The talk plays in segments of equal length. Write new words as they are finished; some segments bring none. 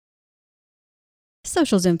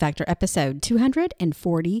Social Zoom Factor episode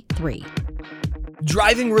 243.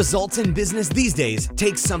 Driving results in business these days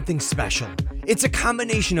takes something special. It's a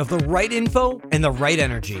combination of the right info and the right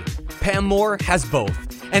energy. Pam Moore has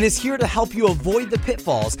both and is here to help you avoid the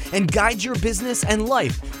pitfalls and guide your business and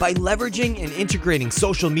life by leveraging and integrating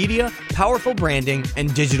social media, powerful branding,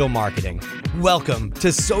 and digital marketing. Welcome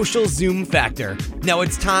to Social Zoom Factor. Now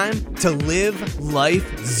it's time to live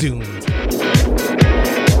life zoomed.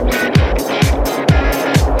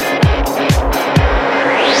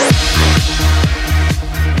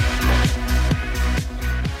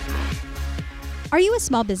 Are you a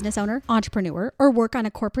small business owner, entrepreneur, or work on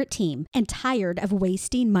a corporate team and tired of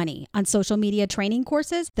wasting money on social media training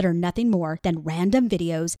courses that are nothing more than random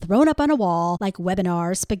videos thrown up on a wall like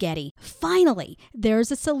webinar spaghetti? Finally,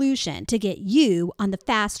 there's a solution to get you on the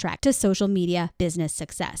fast track to social media business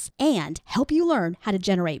success and help you learn how to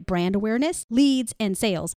generate brand awareness, leads, and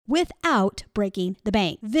sales without breaking the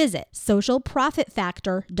bank. Visit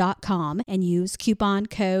socialprofitfactor.com and use coupon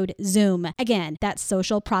code ZOOM. Again, that's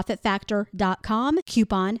socialprofitfactor.com.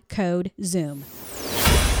 Coupon code ZOOM.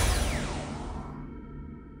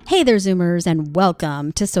 Hey there, Zoomers, and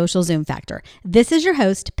welcome to Social Zoom Factor. This is your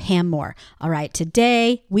host, Pam Moore. All right,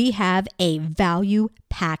 today we have a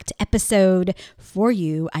value-packed episode for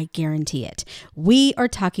you, I guarantee it. We are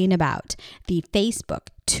talking about the Facebook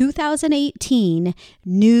 2018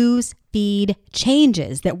 news feed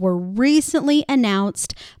changes that were recently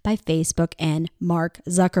announced by Facebook and Mark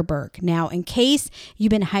Zuckerberg. Now, in case you've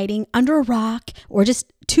been hiding under a rock or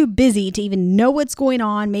just too busy to even know what's going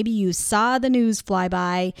on, maybe you saw the news fly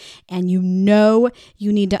by and you know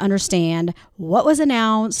you need to understand what was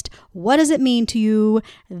announced, what does it mean to you.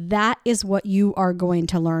 That is what you are going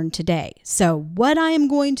to learn today. So what I am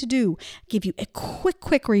going to do, give you a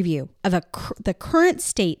quick review of the current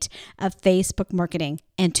state of Facebook marketing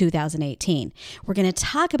in 2018. We're going to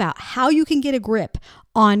talk about how you can get a grip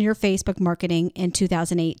on your Facebook marketing in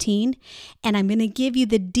 2018. And I'm going to give you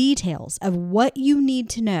the details of what you need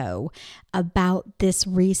to know about this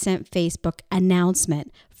recent Facebook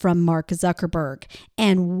announcement from Mark Zuckerberg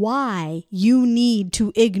and why you need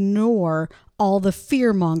to ignore all the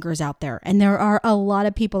fear mongers out there. And there are a lot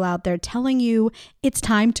of people out there telling you it's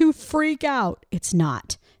time to freak out. It's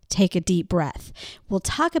not. Take a deep breath. We'll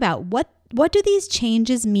talk about what do these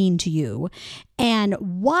changes mean to you and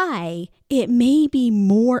why it may be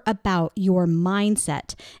more about your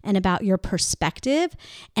mindset and about your perspective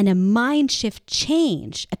and a mind shift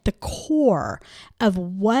change at the core of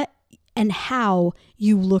what and how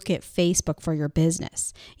you look at Facebook for your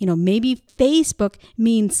business. You know, maybe Facebook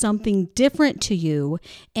means something different to you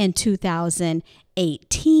in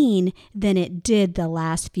 2018 than it did the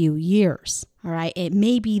last few years. All right. It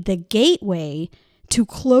may be the gateway to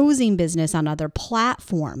closing business on other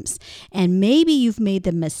platforms. And maybe you've made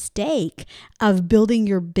the mistake of building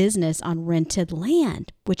your business on rented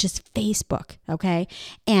land, which is Facebook. Okay.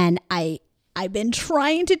 And I've been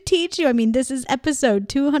trying to teach you. I mean, this is episode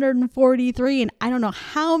 243, and I don't know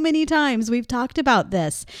how many times we've talked about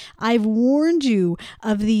this. I've warned you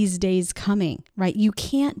of these days coming, right? You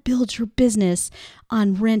can't build your business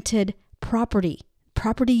on rented property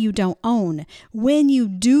you don't own. When you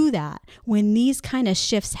do that, when these kind of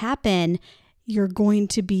shifts happen, you're going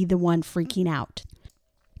to be the one freaking out.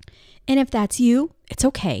 And if that's you, it's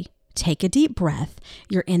okay. Take a deep breath.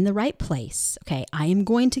 You're in the right place. Okay. I am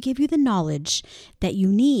going to give you the knowledge that you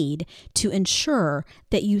need to ensure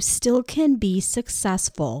that you still can be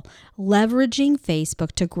successful leveraging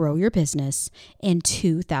Facebook to grow your business in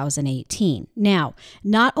 2018. Now,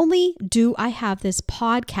 not only do I have this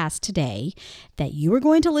podcast today that you are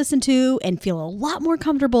going to listen to and feel a lot more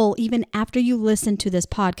comfortable even after you listen to this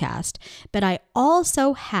podcast, but I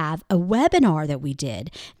also have a webinar that we did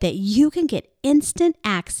that you can get instant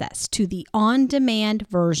access to the on-demand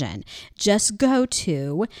version. Just go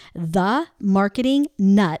to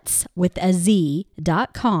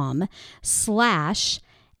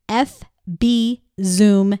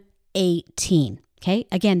themarketingnuts.com/FBZoom18. Okay.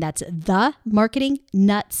 Again, that's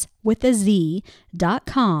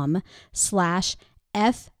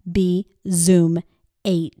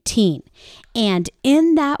themarketingnuts.com/FBZoom18. And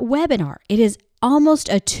in that webinar, it is almost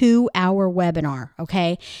a 2-hour webinar,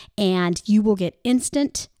 okay? And you will get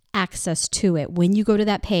instant access to it when you go to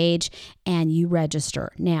that page and you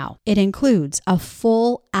register. Now, it includes a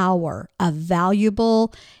full hour of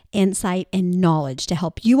valuable insight and knowledge to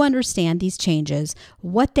help you understand these changes,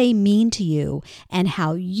 what they mean to you, and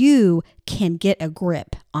how you can get a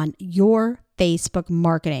grip on your Facebook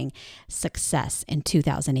marketing success in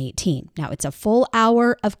 2018. Now it's a full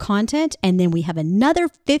hour of content, and then we have another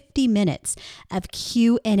 50 minutes of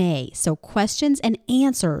Q&A. So questions and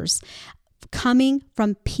answers coming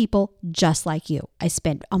from people just like you. I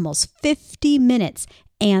spent almost 50 minutes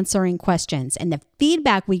answering questions, and the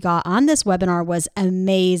feedback we got on this webinar was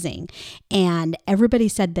amazing, and everybody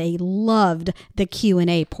said they loved the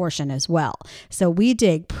Q&A portion as well. So we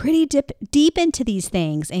dig pretty deep into these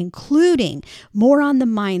things, including more on the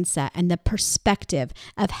mindset and the perspective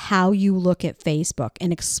of how you look at Facebook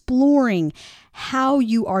and exploring how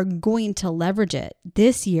you are going to leverage it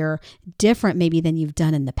this year different maybe than you've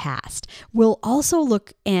done in the past. We'll also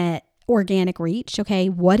look at organic reach, okay?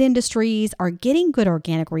 What industries are getting good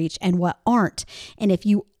organic reach and what aren't? And if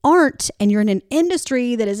you aren't, and you're in an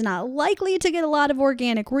industry that is not likely to get a lot of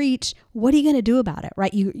organic reach, what are you going to do about it,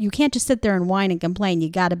 right? You can't just sit there and whine and complain. You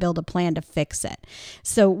got to build a plan to fix it.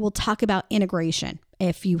 So we'll talk about integration.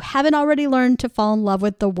 If you haven't already learned to fall in love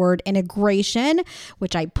with the word integration,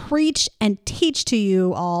 which I preach and teach to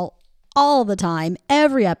you all the time,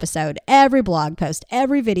 every episode, every blog post,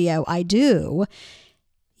 every video I do,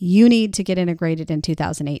 you need to get integrated in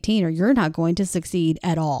 2018 or you're not going to succeed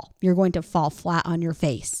at all. You're going to fall flat on your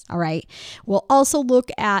face, all right? We'll also look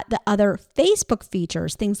at the other Facebook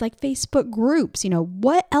features, things like Facebook groups.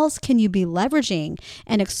 What else can you be leveraging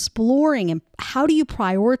and exploring, and how do you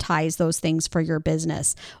prioritize those things for your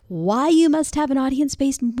business? Why you must have an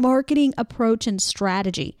audience-based marketing approach and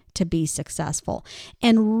strategy to be successful,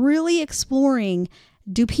 and really exploring,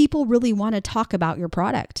 do people really want to talk about your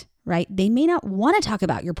product? Right? They may not want to talk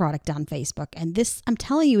about your product on Facebook. And this, I'm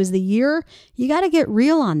telling you, is the year you got to get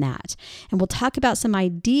real on that. And we'll talk about some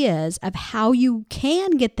ideas of how you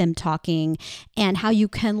can get them talking and how you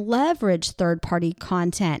can leverage third-party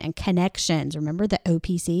content and connections. Remember the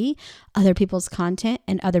OPC, other people's content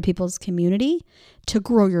and other people's community, to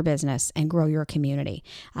grow your business and grow your community.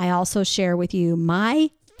 I also share with you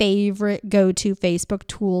my favorite go-to Facebook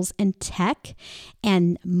tools and tech,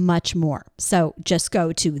 and much more. So just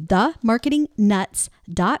go to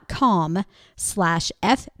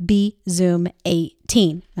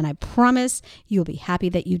themarketingnuts.com/FBZoom18. And I promise you'll be happy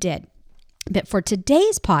that you did. But for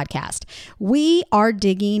today's podcast, we are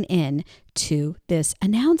digging in to this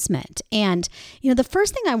announcement. And, the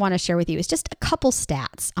first thing I want to share with you is just a couple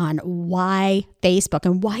stats on why Facebook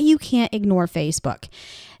and why you can't ignore Facebook.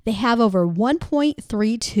 They have over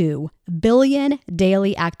 1.32 billion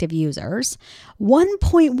daily active users,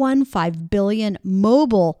 1.15 billion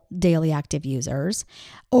mobile daily active users,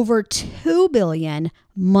 over 2 billion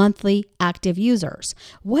monthly active users.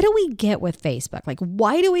 What do we get with Facebook?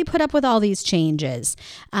 Why do we put up with all these changes?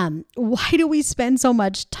 Why do we spend so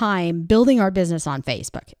much time building our business on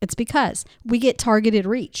Facebook? It's because we get targeted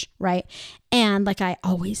reach, right? And like I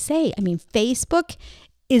always say, Facebook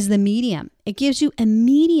is the medium. It gives you a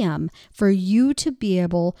medium for you to be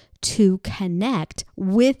able to connect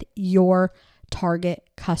with your target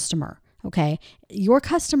customer, okay? Your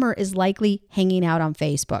customer is likely hanging out on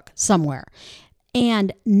Facebook somewhere.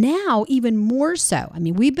 And now even more so,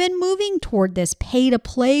 we've been moving toward this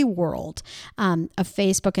pay-to-play world of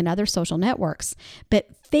Facebook and other social networks, but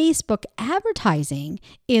Facebook advertising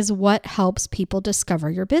is what helps people discover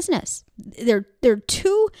your business. They're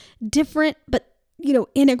two different, but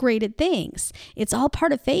integrated things. It's all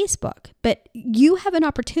part of Facebook, but you have an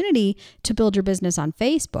opportunity to build your business on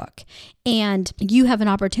Facebook, and you have an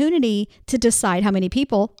opportunity to decide how many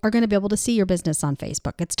people are going to be able to see your business on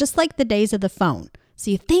Facebook. It's just like the days of the phone.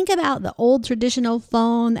 So you think about the old traditional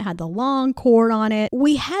phone that had the long cord on it.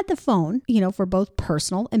 We had the phone, for both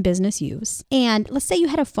personal and business use. And let's say you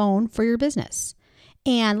had a phone for your business.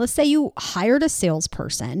 And let's say you hired a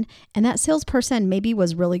salesperson, and that salesperson maybe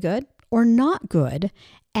was really good or not good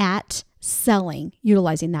at selling,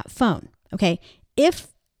 utilizing that phone, okay? If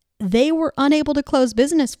they were unable to close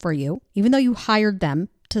business for you, even though you hired them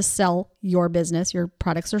to sell your business, your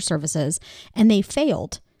products or services, and they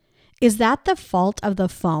failed, is that the fault of the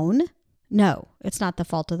phone? No, it's not the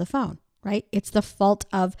fault of the phone, right? It's the fault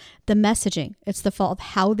of the messaging. It's the fault of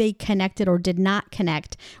how they connected or did not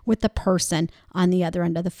connect with the person on the other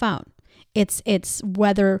end of the phone. It's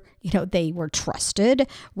whether, they were trusted,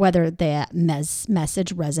 whether that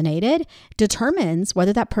message resonated, determines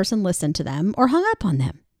whether that person listened to them or hung up on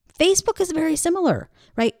them. Facebook is very similar,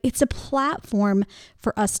 right? It's a platform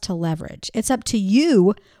for us to leverage. It's up to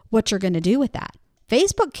you what you're going to do with that.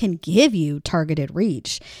 Facebook can give you targeted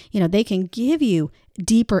reach. They can give you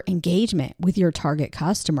deeper engagement with your target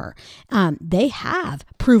customer. They have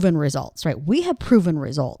proven results, right? We have proven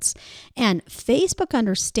results. And Facebook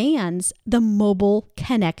understands the mobile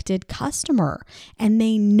connected customer, and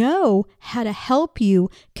they know how to help you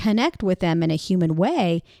connect with them in a human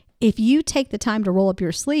way if you take the time to roll up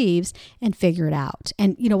your sleeves and figure it out.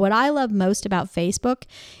 And what I love most about Facebook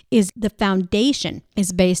is the foundation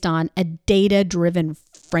is based on a data-driven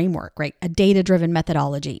framework, right? A data-driven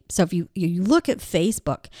methodology. So if you look at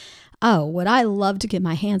Facebook, would I love to get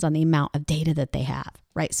my hands on the amount of data that they have,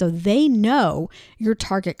 right? So they know your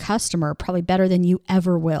target customer probably better than you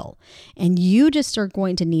ever will. And you just are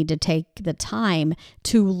going to need to take the time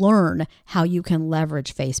to learn how you can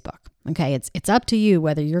leverage Facebook. Okay, it's up to you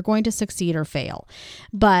whether you're going to succeed or fail.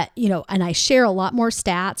 But, and I share a lot more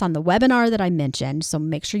stats on the webinar that I mentioned. So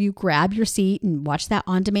make sure you grab your seat and watch that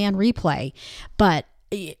on-demand replay. But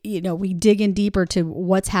we dig in deeper to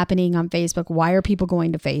what's happening on Facebook. Why are people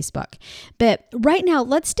going to Facebook? But right now,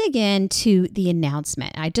 let's dig into the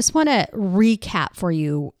announcement. I just want to recap for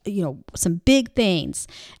you, some big things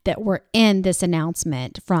that were in this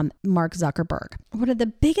announcement from Mark Zuckerberg. One of the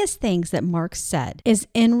biggest things that Mark said is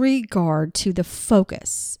in regard to the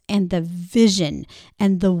focus and the vision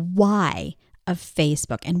and the why of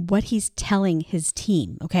Facebook and what he's telling his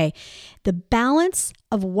team, okay? The balance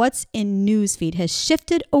of what's in newsfeed has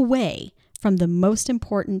shifted away from the most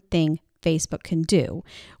important thing Facebook can do,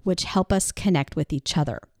 which help us connect with each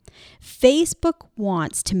other. Facebook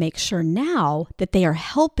wants to make sure now that they are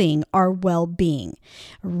helping our well-being.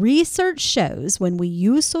 Research shows when we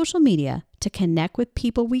use social media to connect with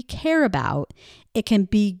people we care about, it can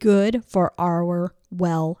be good for our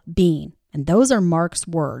well-being. And those are Mark's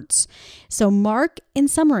words. So Mark, in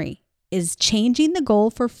summary, is changing the goal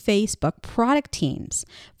for Facebook product teams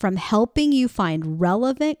from helping you find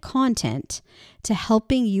relevant content to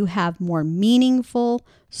helping you have more meaningful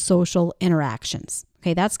social interactions.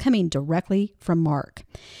 Okay, that's coming directly from Mark.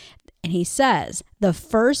 And he says, the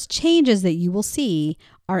first changes that you will see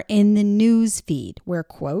are in the news feed where,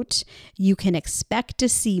 quote, you can expect to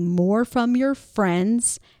see more from your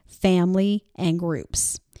friends, family, and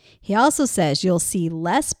groups. He also says you'll see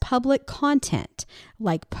less public content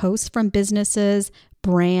like posts from businesses,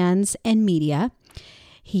 brands, and media.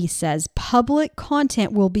 He says public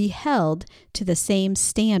content will be held to the same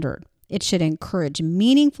standard. It should encourage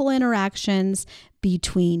meaningful interactions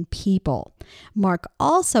between people. Mark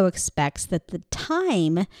also expects that the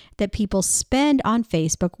time that people spend on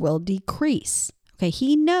Facebook will decrease. Okay,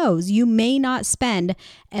 he knows you may not spend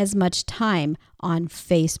as much time on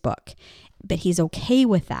Facebook, but he's okay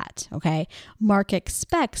with that, okay? Mark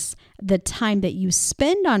expects the time that you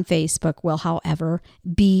spend on Facebook will, however,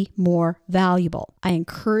 be more valuable. I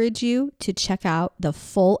encourage you to check out the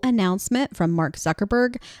full announcement from Mark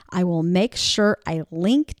Zuckerberg. I will make sure I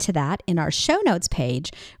link to that in our show notes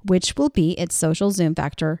page, which will be at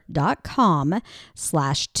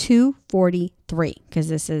socialzoomfactor.com/243, because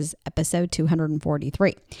this is episode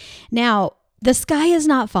 243. Now, the sky is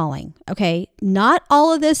not falling, okay? Not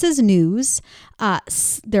all of this is news.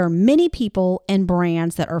 There are many people and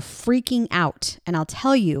brands that are freaking out. And I'll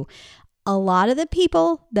tell you, a lot of the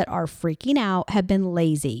people that are freaking out have been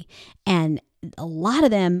lazy. And a lot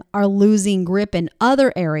of them are losing grip in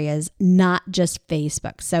other areas, not just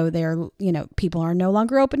Facebook. So people are no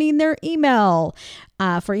longer opening their email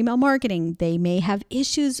for email marketing. They may have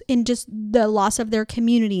issues in just the loss of their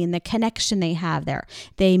community and the connection they have there.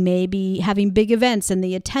 They may be having big events and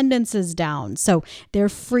the attendance is down. So they're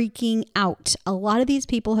freaking out. A lot of these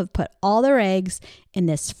people have put all their eggs in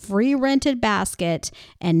this free rented basket,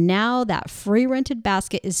 and now that free rented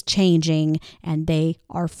basket is changing and they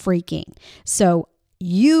are freaking. So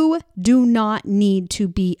you do not need to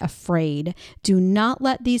be afraid. Do not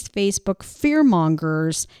let these Facebook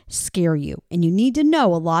fearmongers scare you. And you need to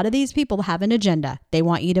know a lot of these people have an agenda. They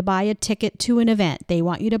want you to buy a ticket to an event. They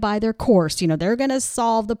want you to buy their course. They're going to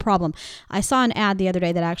solve the problem. I saw an ad the other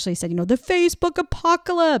day that actually said, the Facebook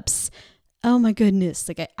apocalypse. Oh my goodness.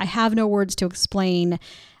 I have no words to explain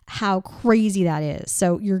how crazy that is.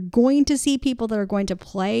 So you're going to see people that are going to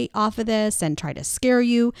play off of this and try to scare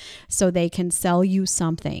you so they can sell you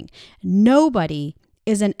something. Nobody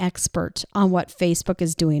is an expert on what Facebook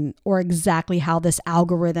is doing or exactly how this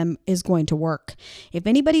algorithm is going to work. If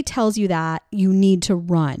anybody tells you that, you need to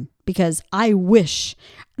run, because I wish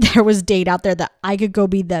there was data out there that I could go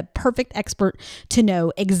be the perfect expert to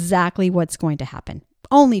know exactly what's going to happen.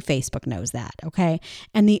 Only Facebook knows that, okay?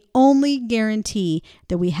 And the only guarantee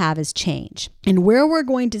that we have is change. And where we're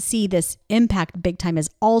going to see this impact big time is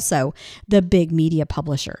also the big media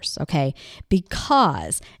publishers, okay?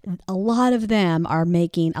 Because a lot of them are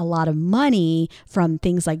making a lot of money from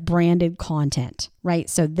things like branded content, right?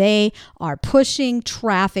 So they are pushing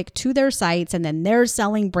traffic to their sites and then they're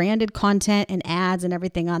selling branded content and ads and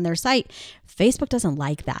everything on their site. Facebook doesn't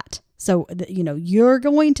like that. So, you're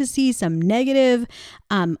going to see some negative,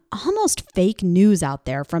 almost fake news out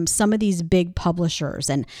there from some of these big publishers.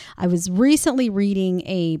 And I was recently reading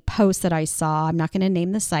a post that I saw, I'm not going to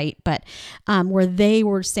name the site, but where they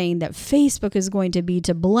were saying that Facebook is going to be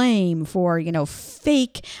to blame for,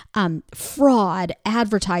 fake fraud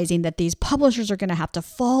advertising that these publishers are going to have to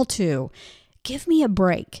fall to. Give me a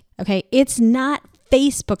break. Okay. It's not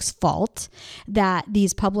Facebook's fault that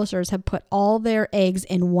these publishers have put all their eggs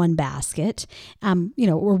in one basket, or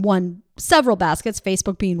several baskets,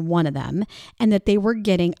 Facebook being one of them, and that they were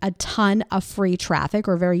getting a ton of free traffic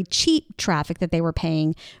or very cheap traffic that they were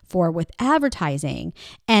paying for with advertising.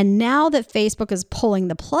 And now that Facebook is pulling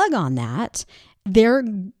the plug on that, they're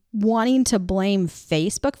wanting to blame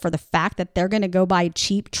Facebook for the fact that they're going to go buy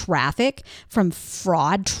cheap traffic from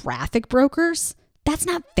fraud traffic brokers. That's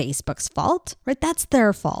not Facebook's fault, right? That's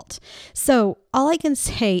their fault. So all I can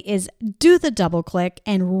say is do the double click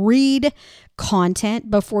and read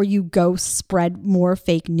content before you go spread more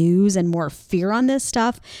fake news and more fear on this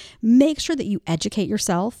stuff. Make sure that you educate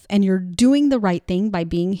yourself and you're doing the right thing by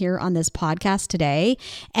being here on this podcast today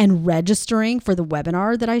and registering for the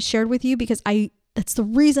webinar that I shared with you, because that's the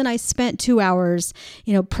reason I spent 2 hours,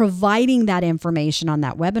 providing that information on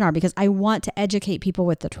that webinar, because I want to educate people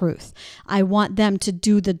with the truth. I want them to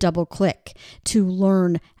do the double click to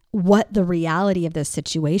learn what the reality of this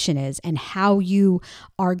situation is and how you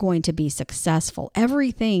are going to be successful.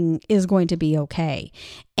 Everything is going to be okay.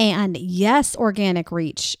 And yes, organic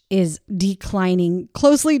reach is declining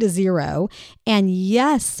closely to zero. And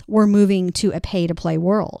yes, we're moving to a pay-to-play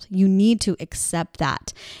world. You need to accept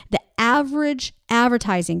that. The average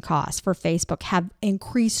advertising costs for Facebook have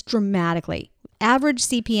increased dramatically. Average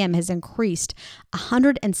CPM has increased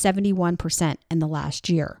 171% in the last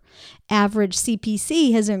year. Average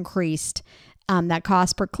CPC has increased, that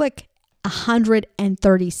cost per click,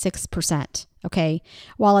 136%. Okay.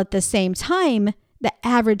 While at the same time, the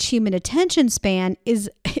average human attention span is,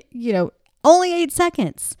 only 8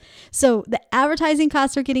 seconds. So the advertising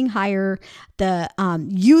costs are getting higher. The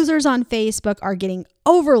users on Facebook are getting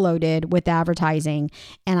overloaded with advertising.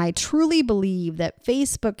 And I truly believe that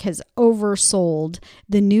Facebook has oversold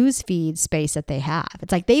the newsfeed space that they have.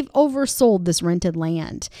 It's like they've oversold this rented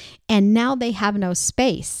land. And now they have no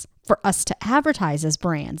space for us to advertise as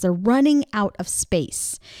brands. They're running out of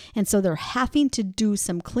space. And so they're having to do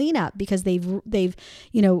some cleanup because they've kind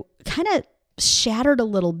of shattered a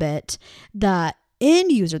little bit the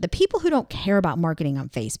end user, the people who don't care about marketing on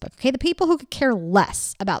Facebook, okay? The people who could care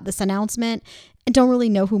less about this announcement and don't really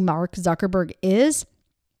know who Mark Zuckerberg is,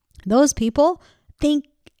 those people think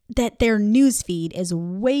that their newsfeed is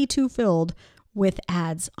way too filled with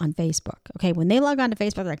ads on Facebook, okay? When they log on to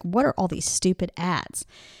Facebook, they're like, what are all these stupid ads?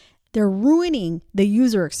 They're ruining the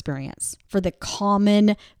user experience for the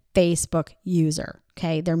common Facebook user.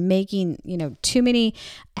 Okay. They're making, too many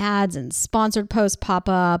ads and sponsored posts pop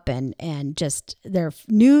up and just their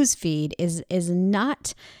news feed is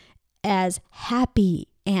not as happy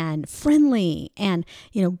and friendly and,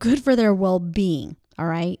 good for their well-being. All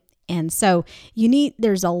right. And so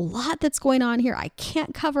there's a lot that's going on here. I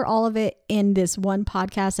can't cover all of it in this one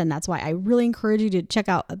podcast. And that's why I really encourage you to check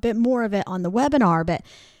out a bit more of it on the webinar, but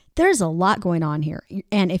there's a lot going on here.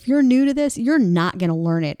 And if you're new to this, you're not going to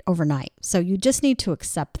learn it overnight. So you just need to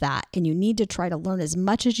accept that. And you need to try to learn as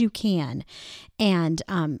much as you can. And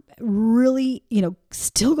really,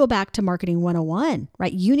 still go back to marketing 101,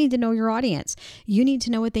 right? You need to know your audience. You need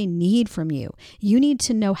to know what they need from you. You need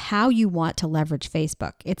to know how you want to leverage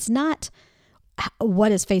Facebook. It's not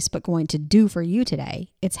what is Facebook going to do for you today?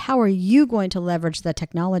 It's how are you going to leverage the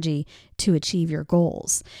technology to achieve your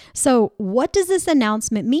goals? So what does this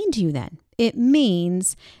announcement mean to you then? It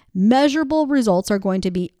means measurable results are going to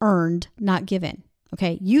be earned, not given.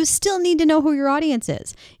 Okay. You still need to know who your audience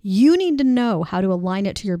is. You need to know how to align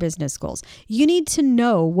it to your business goals. You need to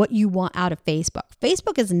know what you want out of Facebook.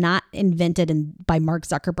 Facebook is not invented by Mark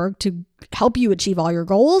Zuckerberg to help you achieve all your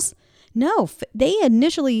goals. No, they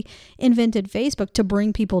initially invented Facebook to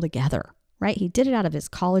bring people together, right? He did it out of his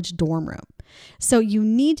college dorm room. So you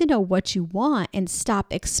need to know what you want and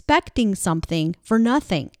stop expecting something for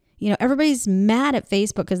nothing. Everybody's mad at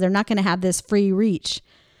Facebook because they're not going to have this free reach.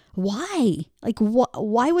 Why? Like,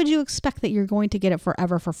 why would you expect that you're going to get it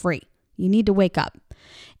forever for free? You need to wake up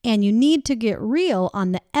and you need to get real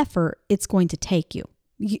on the effort it's going to take you.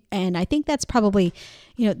 And I think that's probably,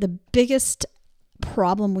 the biggest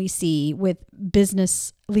problem we see with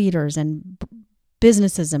business leaders and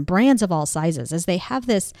businesses and brands of all sizes is they have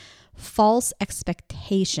this false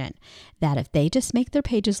expectation that if they just make their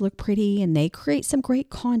pages look pretty and they create some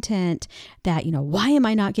great content that, why am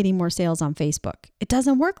I not getting more sales on Facebook? It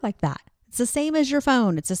doesn't work like that. It's the same as your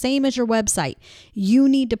phone. It's the same as your website. You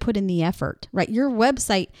need to put in the effort, right? Your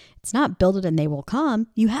website, it's not build it and they will come.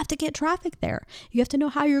 You have to get traffic there. You have to know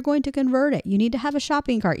how you're going to convert it. You need to have a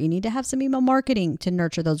shopping cart. You need to have some email marketing to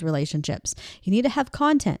nurture those relationships. You need to have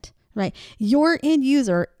content, right? Your end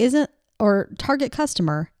user or target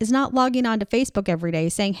customer is not logging on to Facebook every day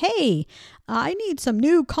saying, hey, I need some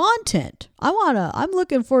new content. I'm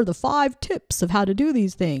looking for the 5 tips of how to do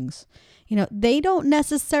these things. They don't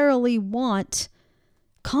necessarily want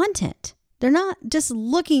content. They're not just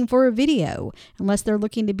looking for a video unless they're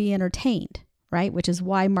looking to be entertained, right? Which is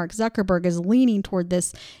why Mark Zuckerberg is leaning toward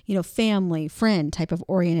this, family, friend type of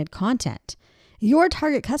oriented content. Your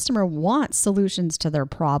target customer wants solutions to their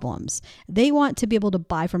problems. They want to be able to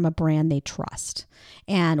buy from a brand they trust.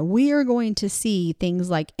 And we are going to see things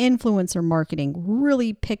like influencer marketing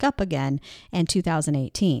really pick up again in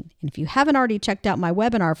 2018. And if you haven't already checked out my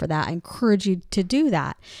webinar for that, I encourage you to do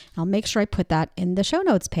that. I'll make sure I put that in the show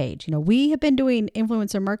notes page. We have been doing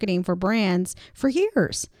influencer marketing for brands for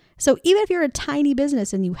years. So even if you're a tiny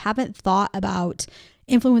business and you haven't thought about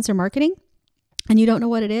influencer marketing and you don't know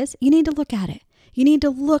what it is, you need to look at it. You need to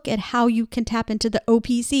look at how you can tap into the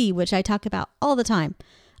OPC, which I talk about all the time,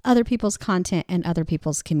 other people's content and other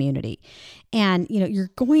people's community. And, you're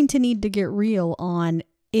going to need to get real on,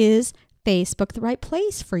 is Facebook the right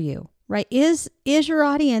place for you, right? Is your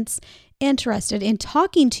audience interested in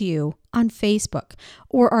talking to you on Facebook?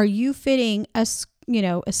 Or are you fitting a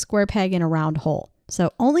square peg in a round hole?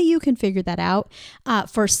 So only you can figure that out.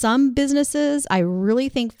 For some businesses, I really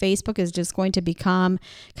think Facebook is just going to become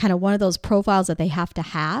kind of one of those profiles that they have to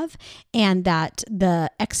have, and that the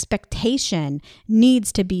expectation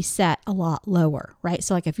needs to be set a lot lower, right?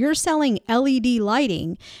 So like if you're selling LED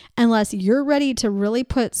lighting, unless you're ready to really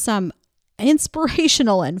put some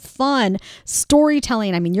inspirational and fun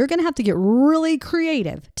storytelling, you're going to have to get really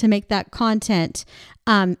creative to make that content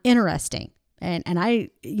interesting. And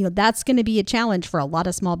that's going to be a challenge for a lot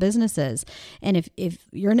of small businesses. And if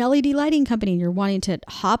you're an LED lighting company and you're wanting to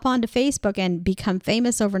hop onto Facebook and become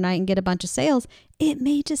famous overnight and get a bunch of sales, it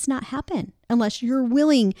may just not happen unless you're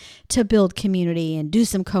willing to build community and do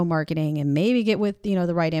some co-marketing and maybe get with,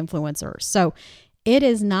 the right influencers. So it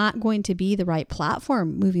is not going to be the right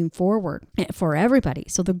platform moving forward for everybody.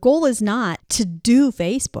 So the goal is not to do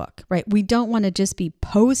Facebook, right? We don't want to just be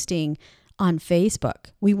posting on Facebook.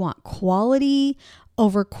 We want quality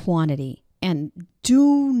over quantity, and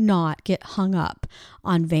do not get hung up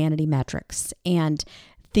on vanity metrics and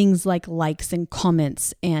things like likes and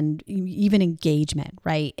comments and even engagement,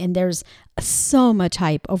 right? And there's so much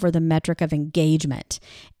hype over the metric of engagement.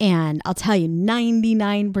 And I'll tell you,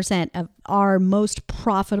 99% of our most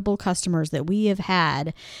profitable customers that we have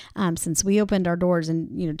had since we opened our doors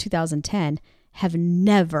in 2010 have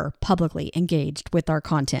never publicly engaged with our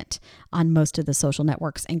content on most of the social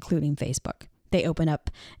networks, including Facebook. They open up,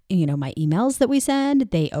 my emails that we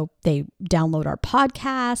send. They download our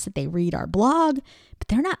podcast. They read our blog, but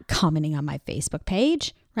they're not commenting on my Facebook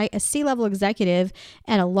page, right? A C-level executive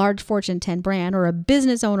at a large Fortune 10 brand, or a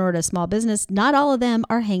business owner at a small business, not all of them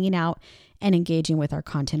are hanging out and engaging with our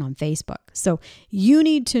content on Facebook. So you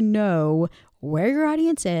need to know where your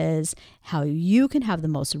audience is, how you can have the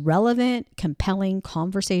most relevant, compelling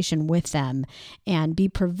conversation with them and be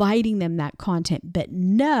providing them that content. But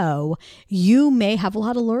no, you may have a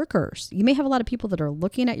lot of lurkers. You may have a lot of people that are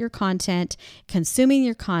looking at your content, consuming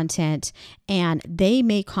your content, and they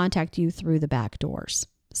may contact you through the back doors.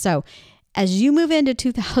 So as you move into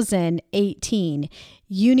 2018,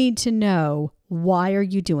 you need to know, why are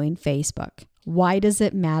you doing Facebook? Why does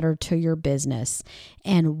it matter to your business?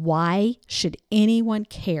 And why should anyone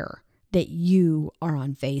care that you are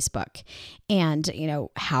on Facebook? And,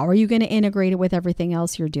 how are you going to integrate it with everything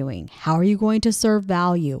else you're doing? How are you going to serve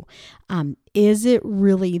value? Is it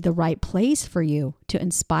really the right place for you to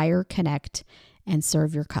inspire, connect, and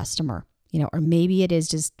serve your customer? Or maybe it is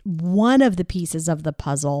just one of the pieces of the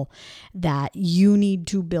puzzle that you need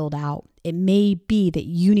to build out It may be that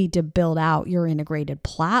you need to build out your integrated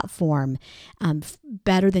platform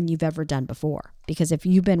better than you've ever done before. Because if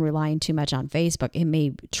you've been relying too much on Facebook, it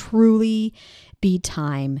may truly be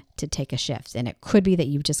time to take a shift. And it could be that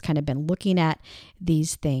you've just kind of been looking at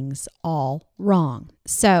these things all wrong.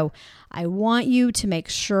 So I want you to make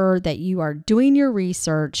sure that you are doing your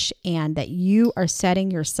research and that you are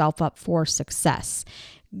setting yourself up for success.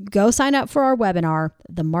 Go sign up for our webinar,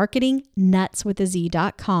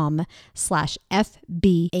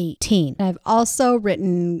 themarketingnutswithaz.com/FB18. I've also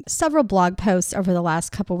written several blog posts over the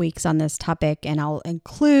last couple weeks on this topic, and I'll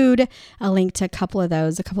include a link to a couple of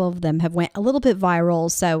those. A couple of them have went a little bit viral,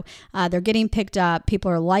 so they're getting picked up. People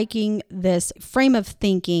are liking this frame of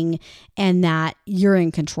thinking and that you're in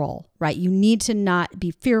control, right? You need to not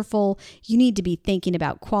be fearful. You need to be thinking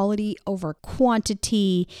about quality over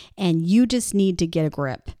quantity, and you just need to get a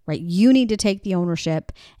grip, right? You need to take the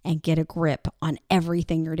ownership and get a grip on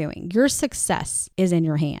everything you're doing. Your success is in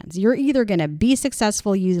your hands. You're either going to be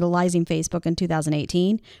successful utilizing Facebook in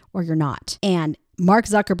 2018 or you're not. And Mark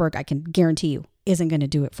Zuckerberg, I can guarantee you, isn't going to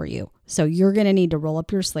do it for you. So you're going to need to roll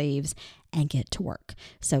up your sleeves and get to work.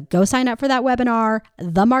 So go sign up for that webinar,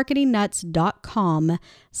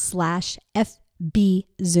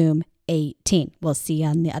 themarketingnuts.com/FBZoom18. We'll see you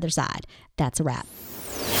on the other side. That's a wrap.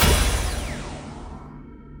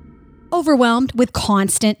 Overwhelmed with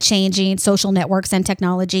constant changing social networks and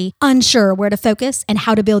technology, unsure where to focus and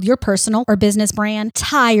how to build your personal or business brand,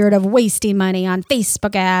 tired of wasting money on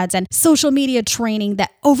Facebook ads and social media training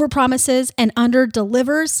that overpromises and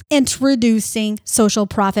underdelivers? Introducing Social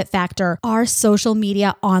Profit Factor, our social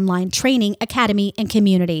media online training academy and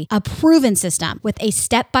community, a proven system with a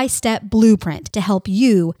step-by-step blueprint to help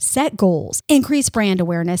you set goals, increase brand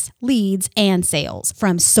awareness, leads, and sales.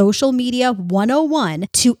 From social media 101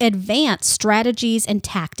 to advanced strategies and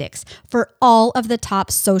tactics for all of the top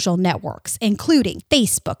social networks, including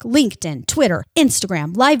Facebook, LinkedIn, Twitter,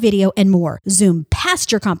 Instagram, live video, and more. Zoom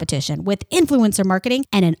past your competition with influencer marketing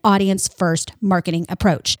and an audience-first marketing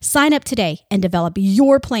approach. Sign up today and develop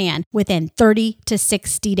your plan within 30 to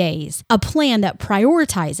 60 days. A plan that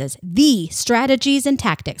prioritizes the strategies and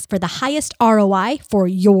tactics for the highest ROI for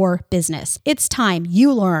your business. It's time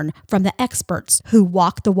you learn from the experts who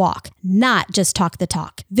walk the walk, not just talk the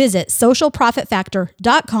talk. Visit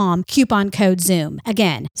socialprofitfactor.com, coupon code Zoom.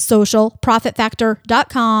 Again,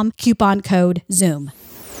 socialprofitfactor.com, coupon code Zoom.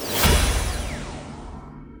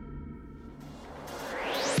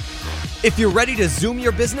 If you're ready to Zoom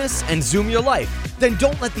your business and Zoom your life, then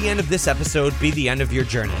don't let the end of this episode be the end of your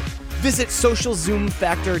journey. Visit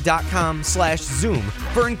socialzoomfactor.com/Zoom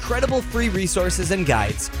for incredible free resources and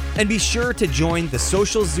guides. And be sure to join the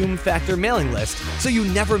Social Zoom Factor mailing list so you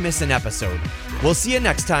never miss an episode. We'll see you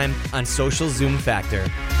next time on Social Zoom Factor.